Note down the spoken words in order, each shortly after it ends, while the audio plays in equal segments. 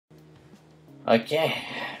Okay,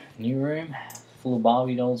 new room, full of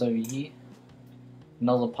Barbie dolls over here.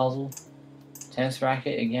 Another puzzle. Tennis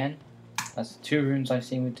racket again. That's 2 rooms I've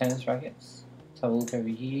seen with tennis rackets. Let's have a look over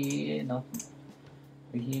here. Nothing.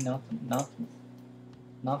 Over here, nothing. Nothing.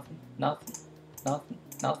 Nothing. Nothing. Nothing.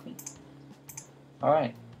 Nothing.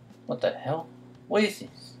 Alright. What the hell? What is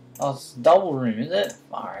this? Oh, it's a double room, is it?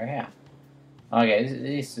 Far out. Okay,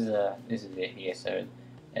 this is it here. So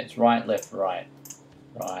it's right, left, right,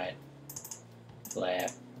 right,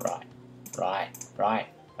 left, right, right, right.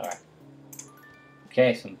 Alright.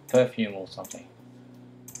 Okay, some perfume or something.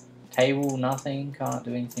 Table, nothing. Can't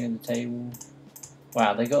do anything with the table.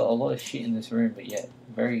 Wow, they got a lot of shit in this room, but yet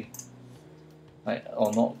very, like,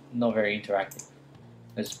 oh, not very interactive.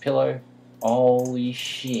 There's a pillow. Holy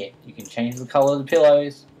shit! You can change the color of the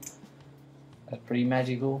pillows. That's pretty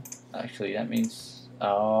magical. Actually, that means,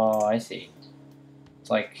 oh, I see. It's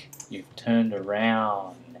like you've turned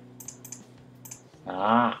around.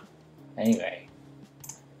 Ah. Anyway.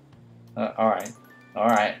 Alright.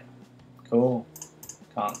 Alright. Cool.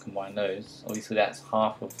 Can't combine those. Obviously that's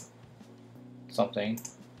half of something.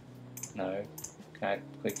 No. Can't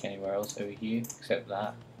click anywhere else over here except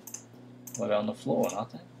that. What about on the floor?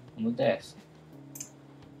 Nothing. On the desk.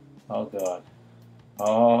 Oh god.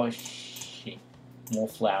 Oh shit. More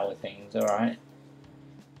flower things. Alright.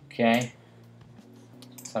 Okay.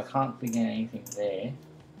 So I can't click anything there.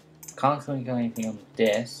 Can't click anything on the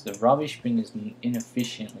desk. The rubbish bin is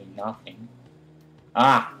inefficiently nothing.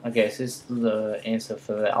 Ah, okay, so this is the answer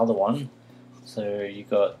for the other one. So you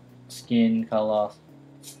got skin color,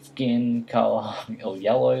 or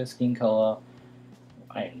yellow, skin color,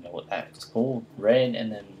 I don't know what that's called, red, and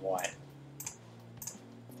then white.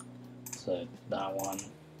 So that one,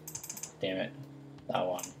 damn it, that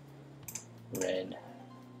one, red.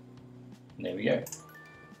 There we go.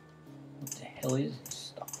 What the hell is this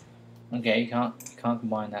stuff? Okay, you can't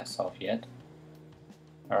combine that stuff yet.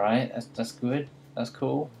 Alright, that's good. That's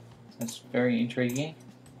cool. That's very intriguing.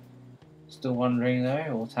 Still wondering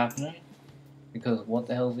though what's happening. Because what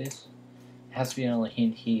the hell is this? Has to be another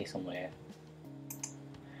hint here somewhere.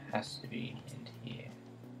 Has to be a hint here.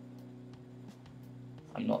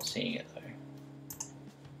 I'm not seeing it though.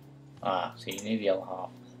 Ah, so you need the other half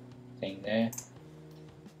thing there.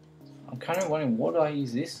 I'm kind of wondering, what do I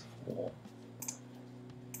use this for?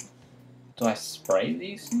 Do I spray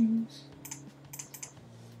these things?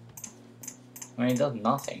 I mean, it does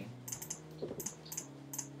nothing.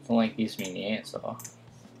 It's not like it gives me the answer.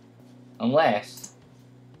 Unless,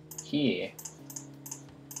 here.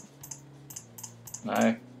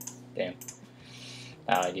 No. Damn.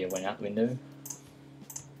 That idea went out the window.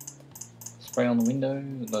 Spray on the window,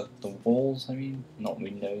 the walls, I mean. Not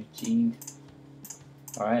window, gee.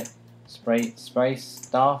 Alright. Spray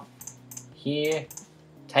stuff. Here.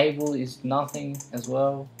 Table is nothing as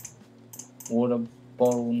well. Water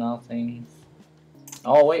bottle, nothing.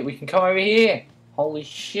 Oh wait, we can come over here! Holy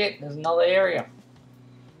shit, there's another area!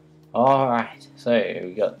 Alright, so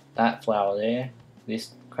we got that flower there, this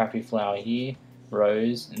crappy flower here,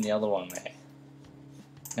 rose, and the other one there.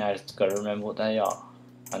 Now I just gotta remember what they are.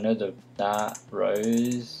 I know that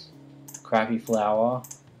rose, crappy flower,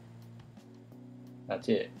 that's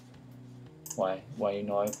it. Why are you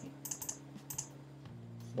not open?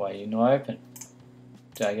 Why are you not open?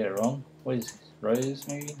 Did I get it wrong? What is this? Rose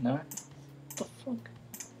maybe? No? What the fuck?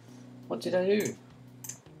 What did I do?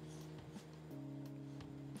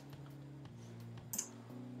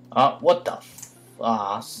 What the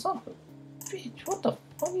son of a bitch, what the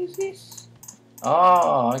fuck is this?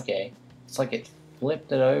 Oh, okay. It's like it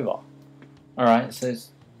flipped it over. Alright, so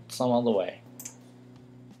it's some other way.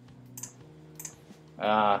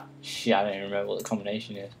 Shit, I don't even remember what the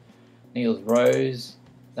combination is. I think it was rose,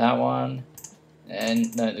 that one,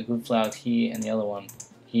 and no, the good flower's here, and the other one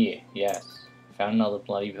here, yes. Found another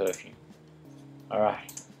bloody perfume.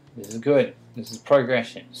 Alright, this is good. This is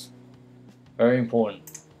progressions. Very important.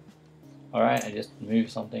 Alright, I just moved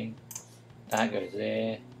something. That goes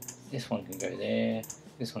there. This one can go there.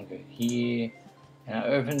 This one goes here. And I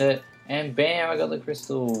opened it, and bam, I got the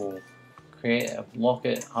crystal. Create a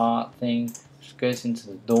locket heart thing, which goes into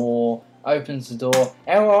the door, opens the door,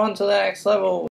 and we're on to the next level.